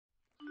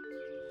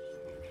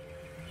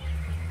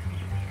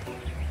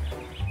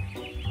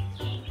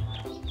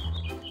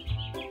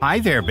Hi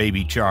there,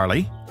 baby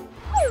Charlie.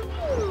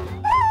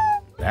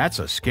 That's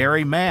a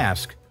scary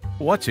mask.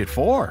 What's it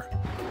for?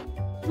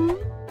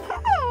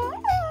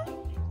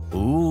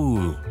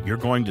 Ooh, you're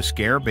going to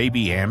scare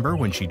baby Amber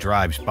when she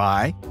drives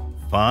by?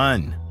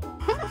 Fun.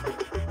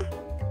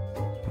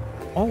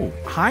 Oh,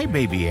 hi,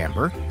 baby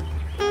Amber.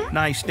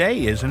 Nice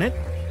day, isn't it?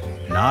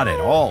 Not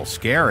at all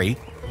scary.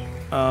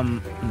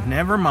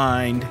 Never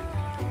mind.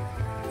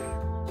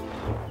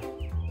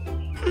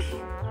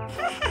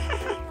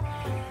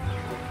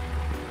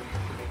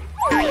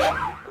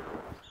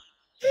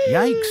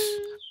 Yikes!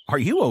 Are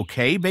you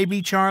okay,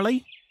 baby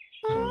Charlie?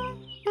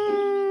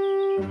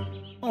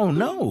 Oh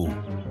no!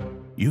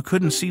 You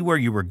couldn't see where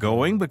you were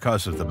going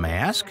because of the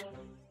mask?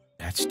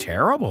 That's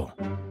terrible.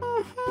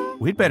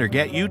 We'd better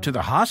get you to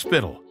the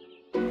hospital.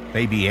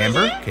 Baby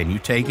Amber, can you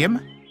take him?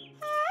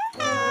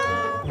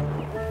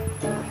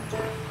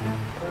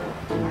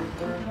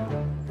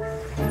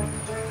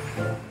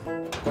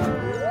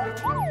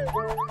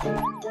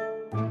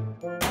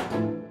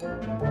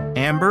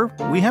 Amber,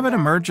 we have an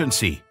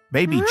emergency.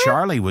 Baby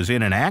Charlie was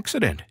in an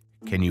accident.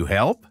 Can you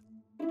help?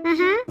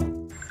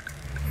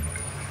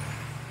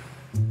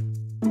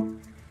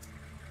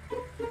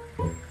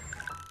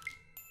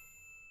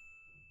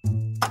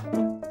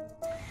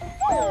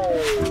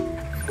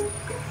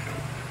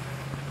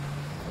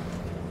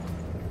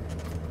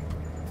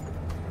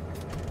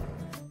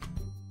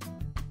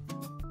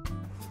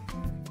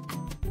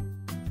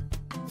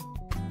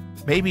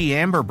 Baby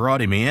Amber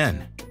brought him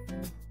in.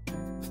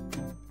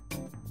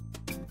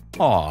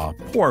 Aw,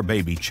 poor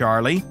baby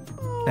Charlie.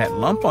 That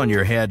lump on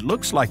your head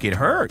looks like it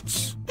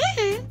hurts.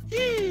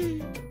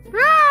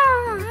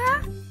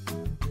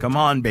 Come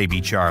on, baby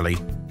Charlie.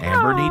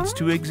 Amber needs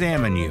to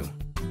examine you.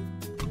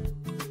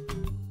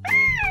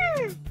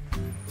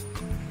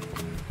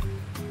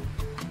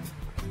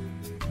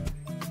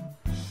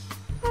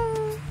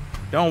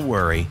 Don't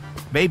worry.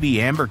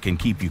 Baby Amber can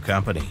keep you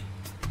company.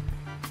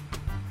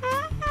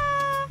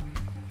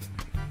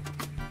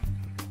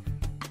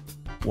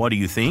 What do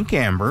you think,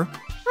 Amber?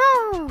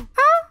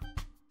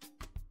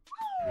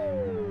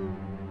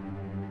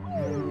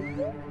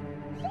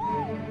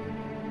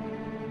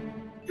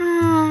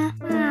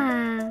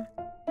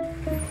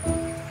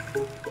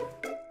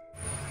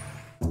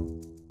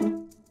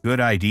 Good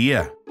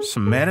idea.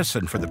 Some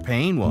medicine for the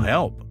pain will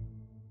help.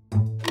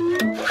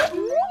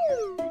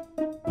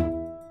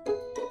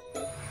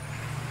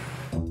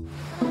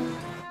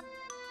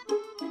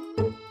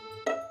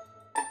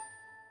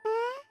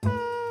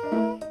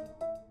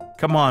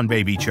 Come on,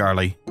 baby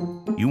Charlie.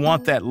 You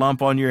want that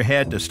lump on your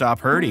head to stop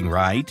hurting,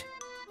 right?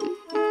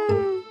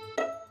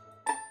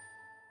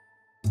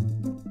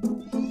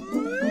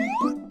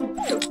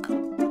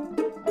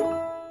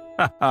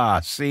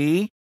 Haha,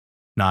 see?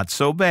 Not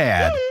so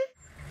bad.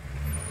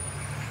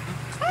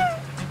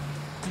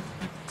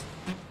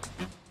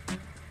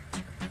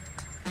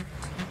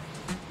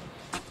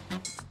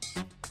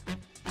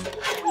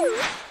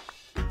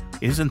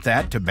 Isn't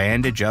that to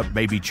bandage up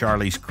baby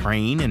Charlie's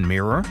crane and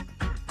mirror?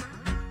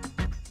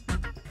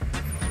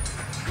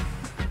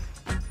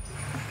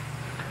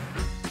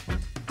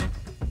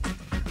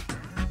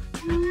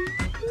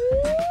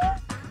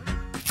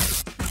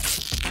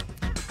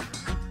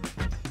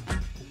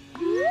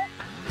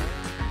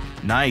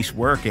 Nice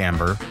work,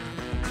 Amber.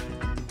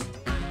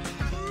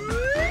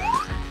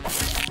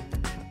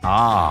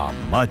 Ah,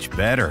 much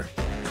better.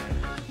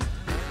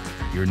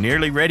 You're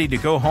nearly ready to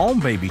go home,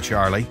 baby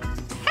Charlie.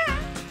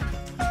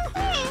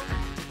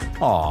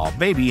 Aw,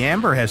 baby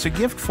Amber has a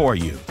gift for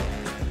you.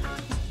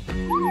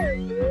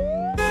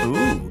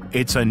 Ooh,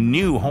 it's a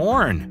new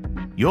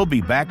horn. You'll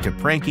be back to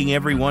pranking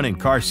everyone in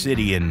Car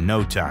City in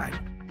no time.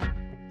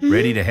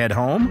 Ready to head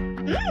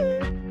home?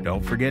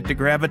 Don't forget to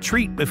grab a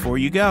treat before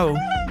you go.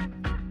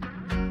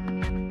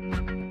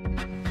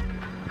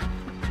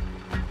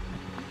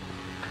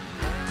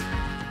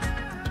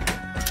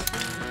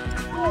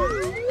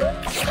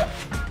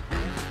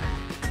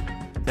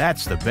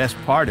 That's the best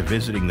part of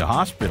visiting the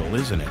hospital,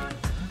 isn't it?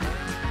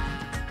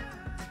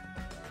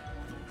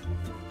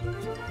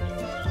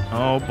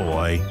 Oh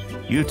boy,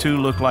 you two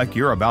look like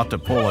you're about to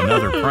pull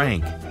another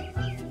prank.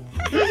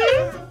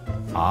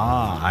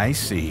 Ah, I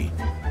see.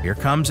 Here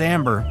comes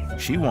Amber.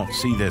 She won't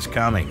see this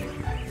coming.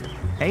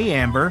 Hey,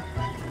 Amber,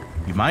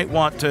 you might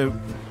want to...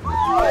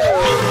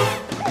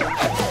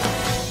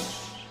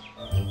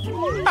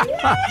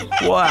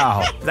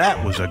 Wow,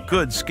 that was a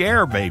good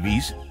scare,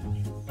 babies.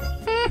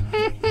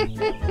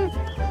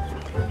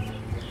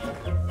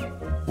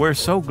 We're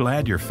so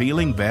glad you're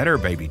feeling better,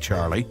 baby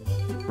Charlie.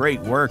 Great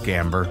work,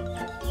 Amber.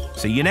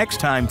 See you next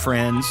time,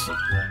 friends.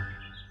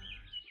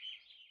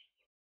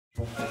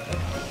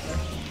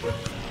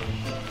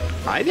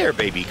 Hi there,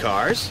 baby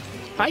cars.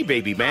 Hi,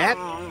 baby Matt.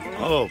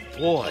 Oh,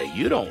 boy,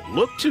 you don't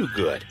look too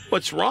good.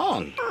 What's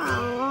wrong?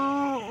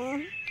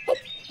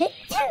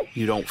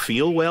 You don't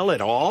feel well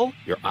at all?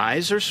 Your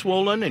eyes are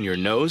swollen and your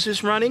nose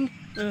is running?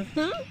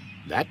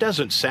 That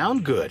doesn't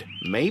sound good.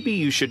 Maybe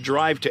you should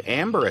drive to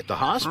Amber at the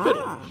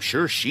hospital. I'm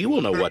sure she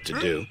will know what to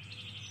do.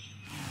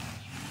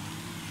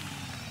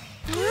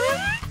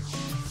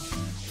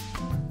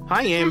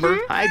 Hi, Amber.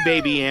 Hi,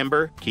 baby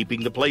Amber.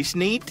 Keeping the place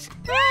neat?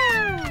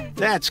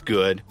 That's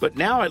good, but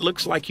now it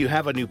looks like you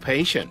have a new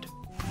patient.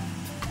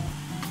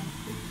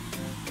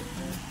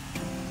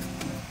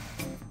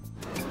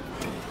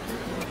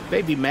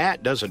 Baby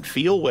Matt doesn't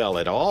feel well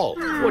at all.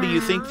 What do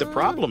you think the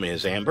problem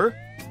is, Amber?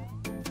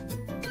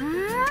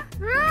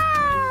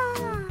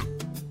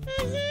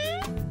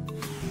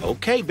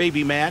 Okay,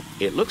 Baby Matt,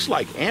 it looks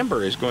like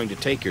Amber is going to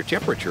take your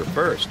temperature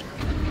first.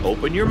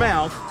 Open your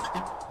mouth.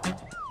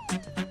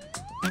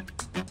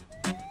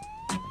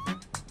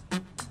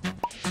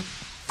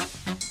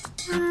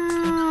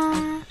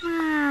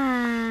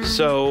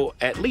 So,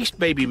 at least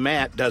Baby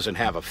Matt doesn't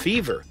have a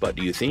fever, but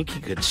do you think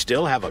he could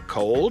still have a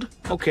cold?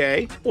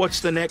 Okay, what's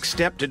the next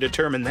step to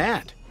determine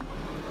that?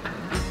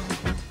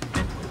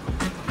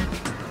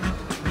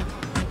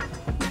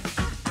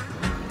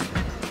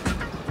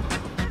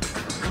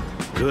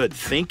 Good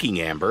thinking,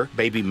 Amber.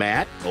 Baby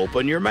Matt,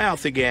 open your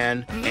mouth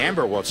again.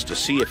 Amber wants to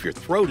see if your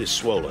throat is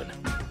swollen.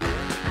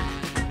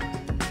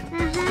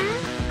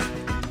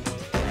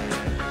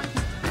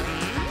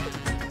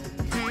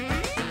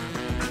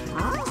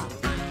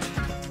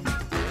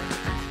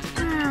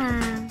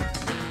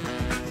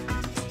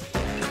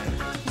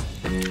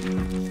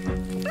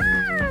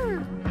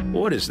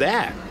 What is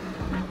that?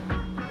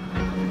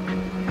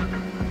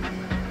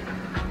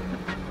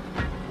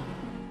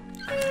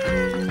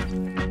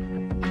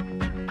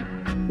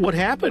 What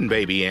happened,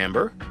 Baby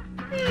Amber?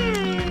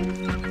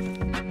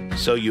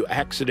 So you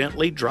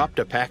accidentally dropped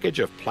a package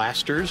of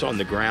plasters on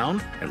the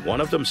ground and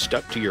one of them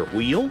stuck to your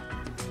wheel?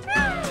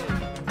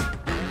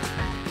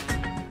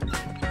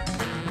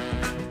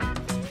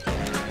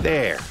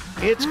 There,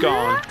 it's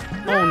gone.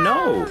 Oh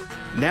no,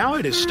 now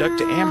it is stuck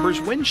to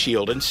Amber's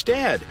windshield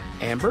instead.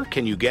 Amber,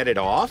 can you get it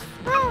off?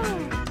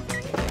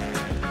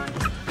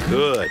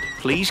 Good.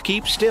 Please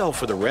keep still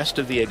for the rest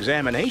of the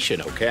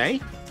examination,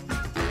 okay?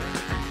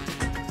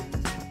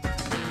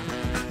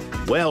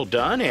 Well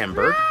done,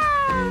 Amber.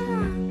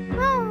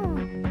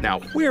 Now,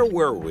 where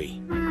were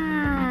we?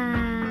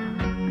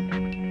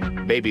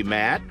 Baby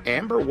Matt,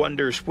 Amber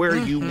wonders where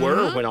you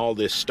were when all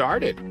this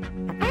started.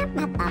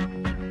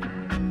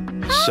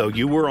 So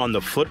you were on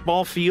the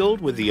football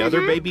field with the other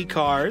baby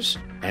cars,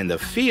 and the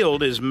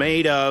field is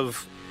made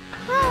of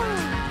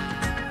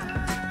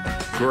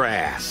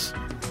grass.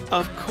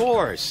 Of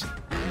course.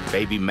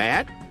 Baby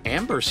Matt,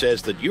 Amber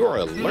says that you're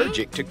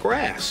allergic to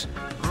grass.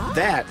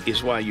 That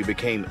is why you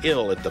became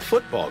ill at the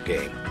football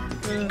game.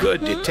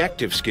 Good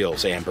detective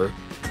skills, Amber.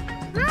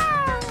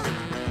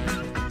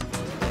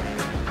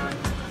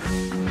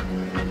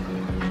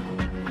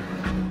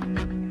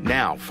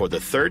 Now, for the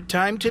third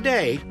time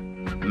today,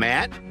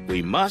 Matt,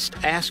 we must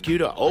ask you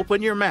to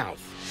open your mouth.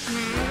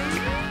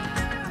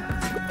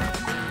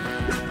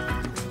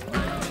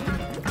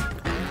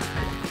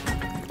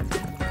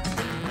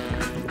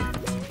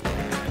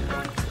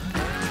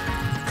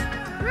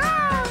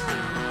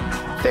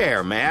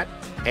 There, Matt.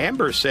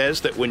 Amber says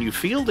that when you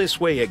feel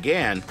this way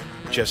again,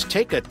 just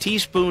take a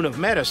teaspoon of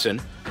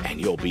medicine and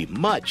you'll be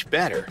much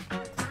better.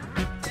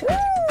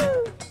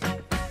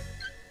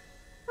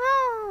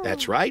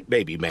 That's right,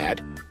 Baby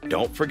Matt.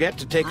 Don't forget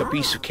to take a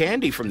piece of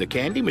candy from the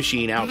candy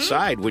machine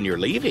outside when you're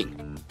leaving.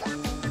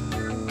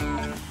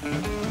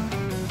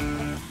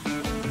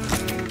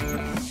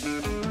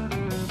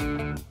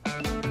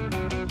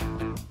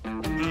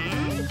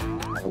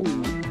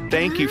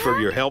 Thank you for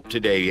your help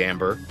today,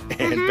 Amber.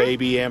 And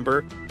Baby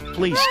Amber,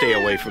 please stay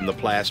away from the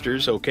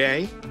plasters,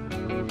 okay?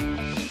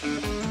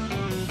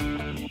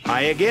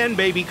 Hi again,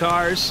 baby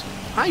cars.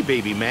 Hi,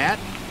 Baby Matt.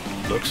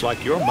 Looks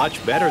like you're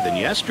much better than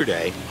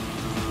yesterday.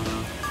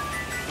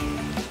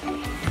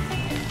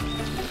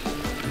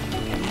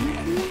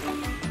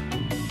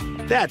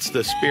 That's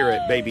the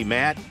spirit, Baby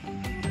Matt.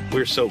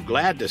 We're so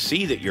glad to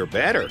see that you're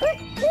better.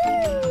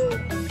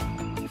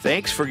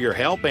 Thanks for your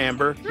help,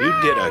 Amber.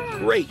 You did a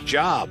great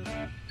job.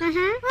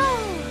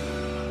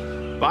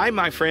 Bye,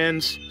 my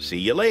friends. See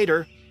you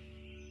later.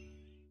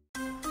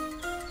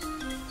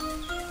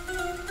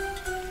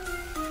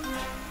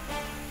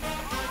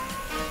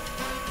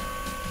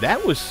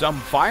 That was some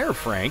fire,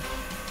 Frank.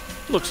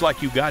 Looks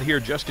like you got here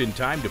just in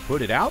time to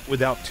put it out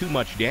without too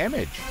much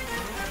damage.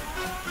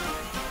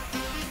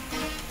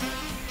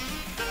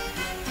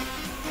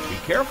 Be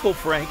careful,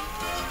 Frank.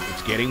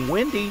 It's getting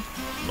windy.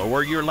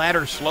 Lower your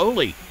ladder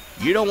slowly.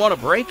 You don't want to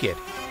break it.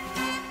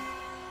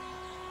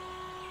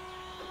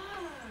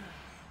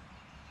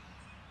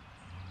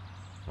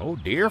 Oh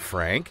dear,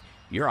 Frank,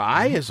 your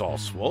eye is all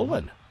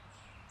swollen.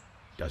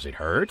 Does it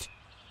hurt?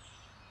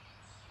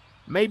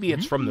 Maybe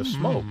it's from the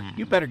smoke.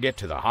 You better get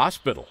to the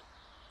hospital.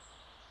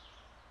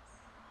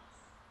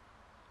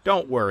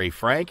 Don't worry,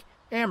 Frank.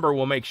 Amber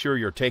will make sure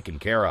you're taken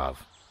care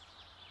of.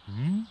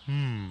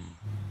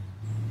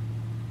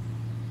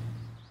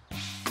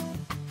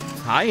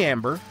 Hi,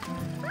 Amber.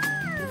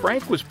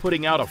 Frank was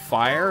putting out a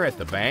fire at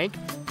the bank,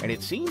 and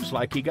it seems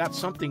like he got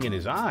something in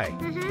his eye.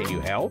 Can you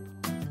help?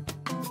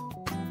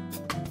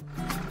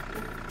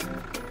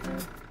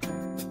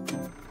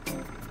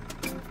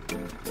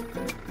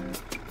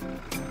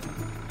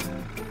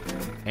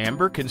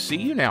 Amber can see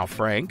you now,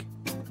 Frank.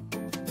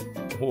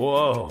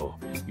 Whoa,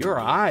 your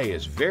eye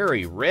is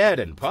very red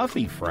and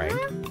puffy, Frank.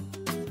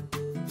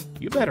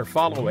 You better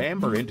follow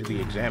Amber into the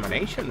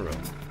examination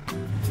room.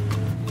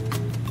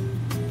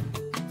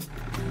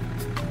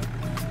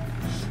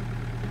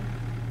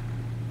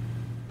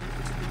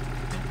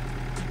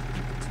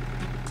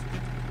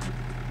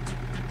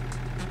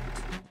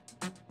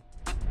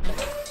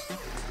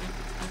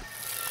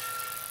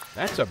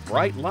 That's a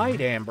bright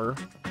light, Amber.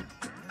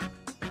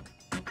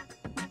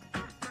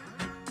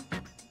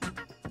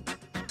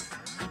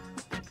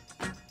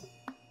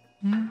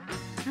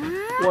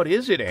 What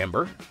is it,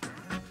 Amber?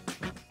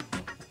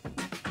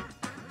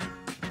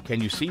 Can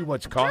you see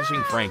what's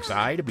causing Frank's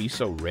eye to be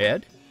so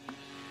red?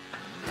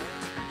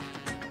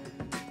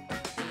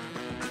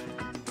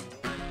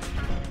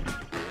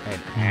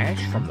 And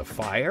ash from the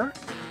fire?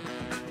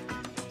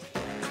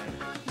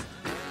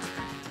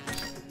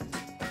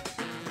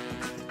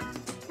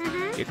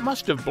 It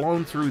must have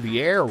blown through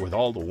the air with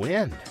all the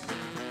wind.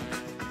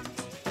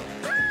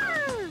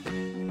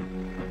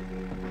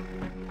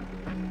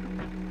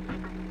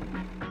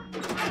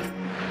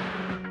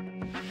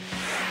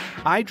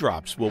 Eye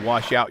drops will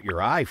wash out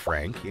your eye,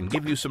 Frank, and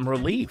give you some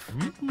relief.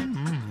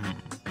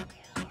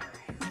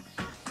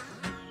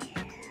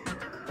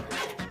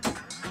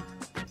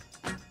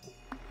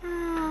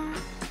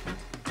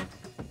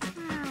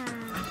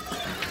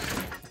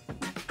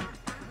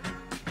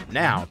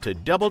 Now to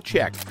double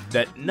check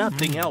that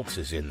nothing else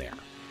is in there.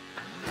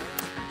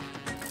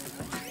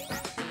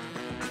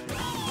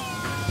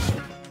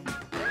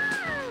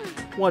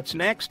 What's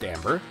next,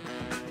 Amber?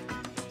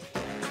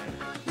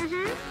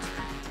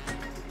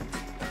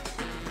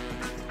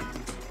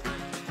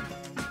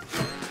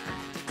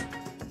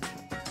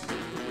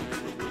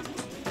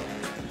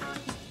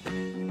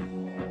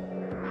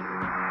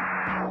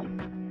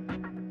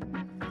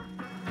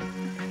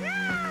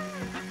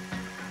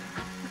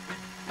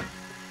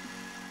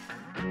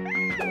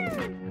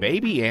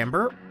 Baby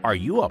Amber, are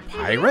you a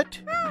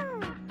pirate?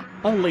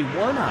 Only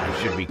one eye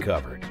should be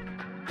covered.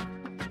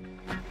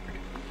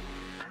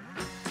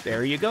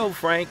 There you go,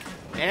 Frank.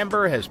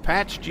 Amber has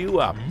patched you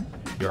up.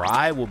 Your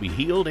eye will be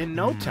healed in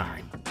no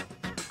time.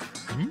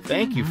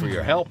 Thank you for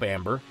your help,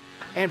 Amber.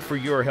 And for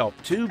your help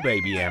too,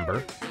 Baby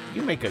Amber.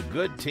 You make a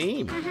good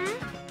team.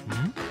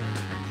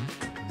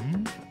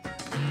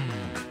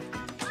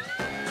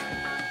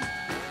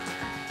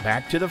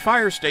 Back to the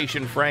fire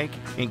station, Frank,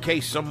 in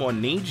case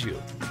someone needs you.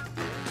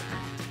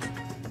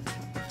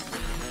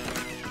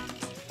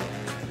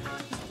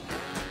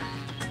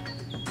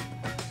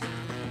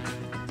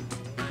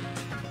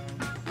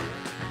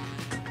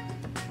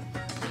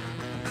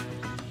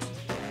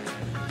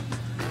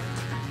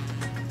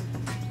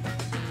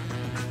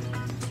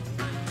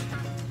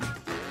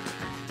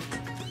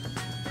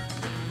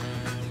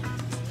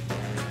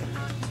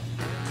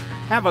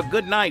 Have a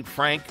good night,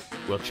 Frank.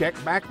 We'll check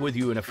back with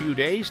you in a few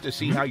days to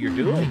see how you're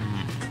doing.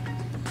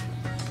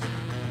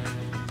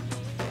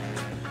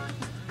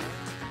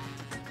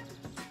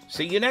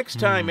 See you next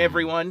time,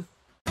 everyone.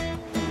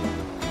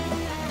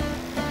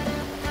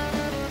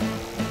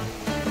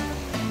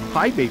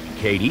 Hi, Baby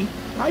Katie.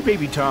 Hi,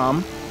 Baby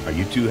Tom. Are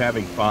you two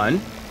having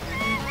fun?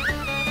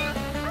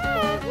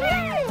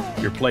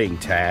 You're playing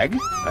tag?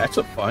 That's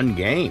a fun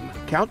game.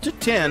 Count to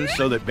 10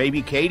 so that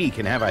Baby Katie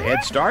can have a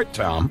head start,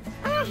 Tom.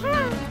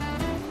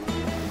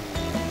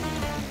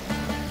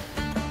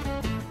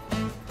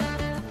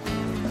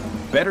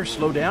 Better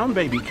slow down,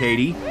 Baby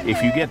Katie.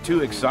 If you get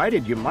too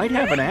excited, you might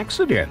have an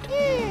accident.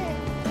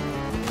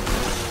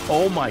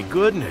 Oh my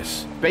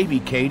goodness.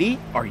 Baby Katie,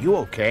 are you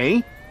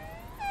okay?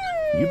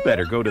 You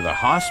better go to the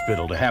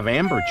hospital to have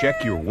Amber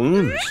check your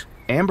wounds.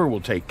 Amber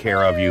will take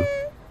care of you.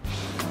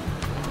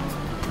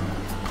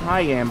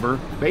 Hi, Amber.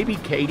 Baby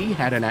Katie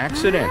had an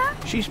accident.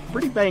 She's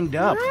pretty banged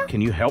up.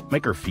 Can you help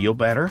make her feel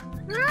better?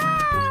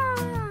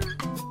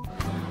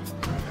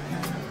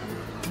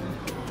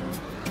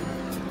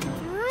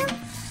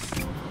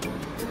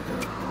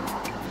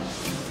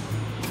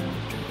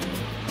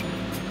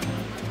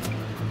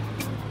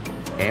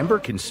 Amber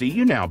can see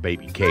you now,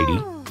 Baby Katie.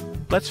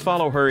 Let's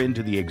follow her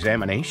into the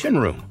examination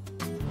room.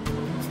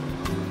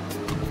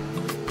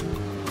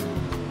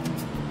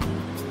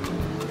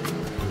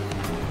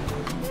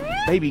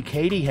 Baby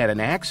Katie had an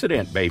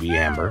accident, Baby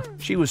Amber.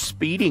 She was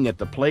speeding at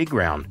the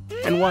playground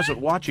and wasn't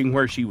watching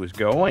where she was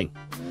going.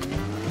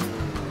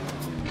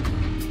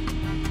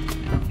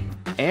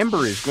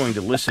 Amber is going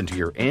to listen to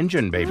your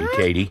engine, Baby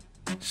Katie.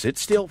 Sit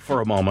still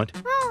for a moment.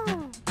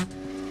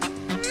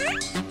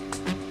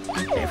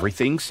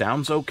 Everything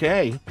sounds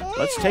okay.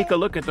 Let's take a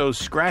look at those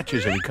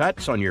scratches and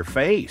cuts on your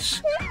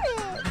face.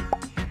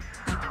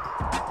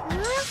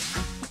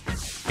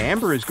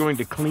 Amber is going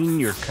to clean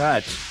your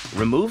cuts,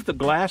 remove the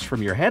glass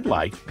from your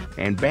headlight,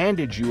 and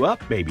bandage you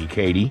up, Baby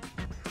Katie.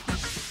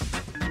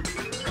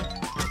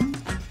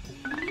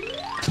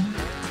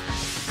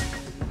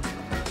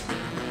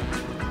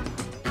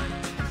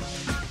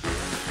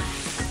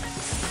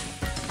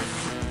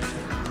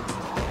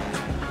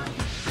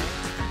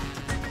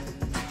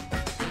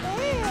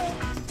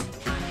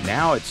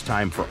 Now it's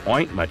time for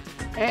ointment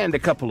and a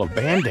couple of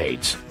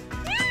Band-Aids.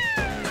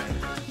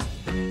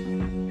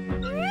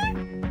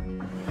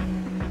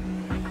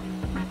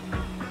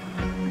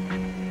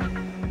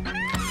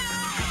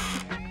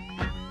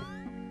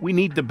 We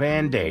need the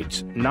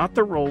Band-Aids, not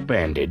the roll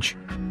bandage.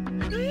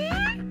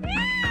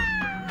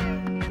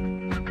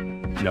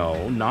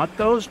 No, not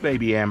those,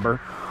 Baby Amber.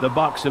 The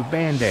box of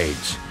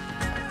Band-Aids.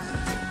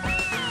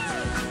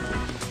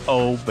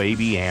 Oh,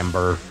 Baby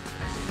Amber.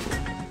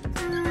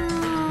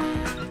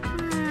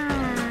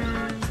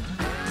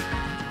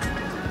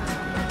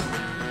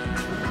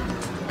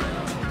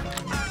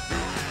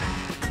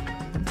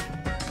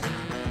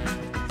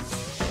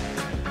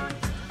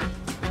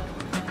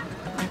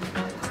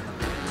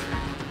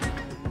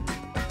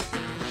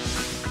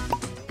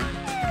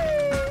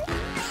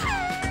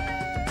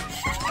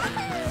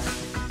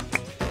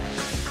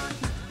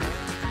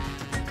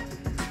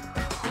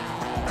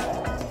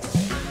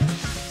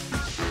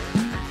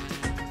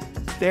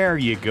 There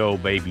you go,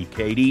 baby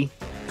Katie.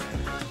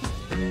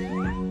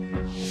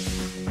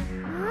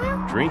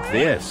 Drink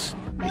this.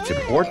 It's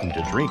important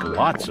to drink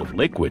lots of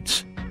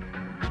liquids.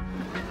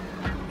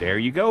 There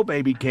you go,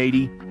 baby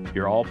Katie.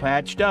 You're all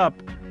patched up.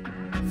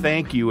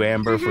 Thank you,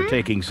 Amber, for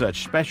taking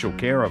such special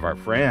care of our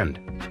friend.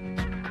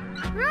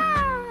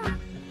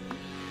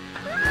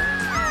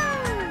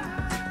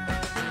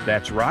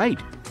 That's right.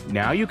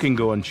 Now you can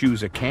go and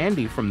choose a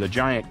candy from the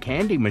giant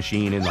candy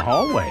machine in the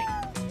hallway.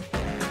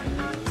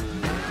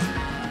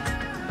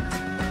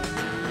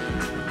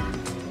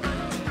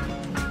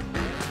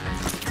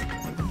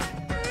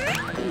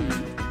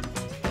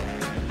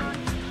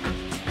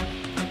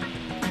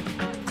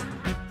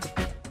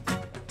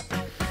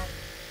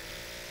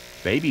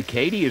 Baby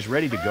Katie is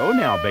ready to go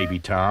now, Baby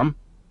Tom.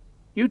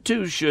 You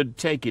two should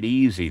take it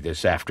easy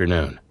this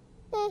afternoon.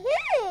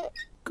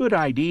 Good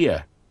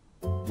idea.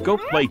 Go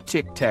play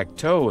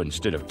tic-tac-toe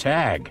instead of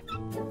tag.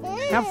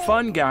 Have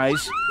fun,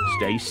 guys.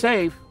 Stay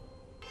safe.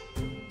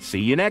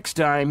 See you next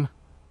time.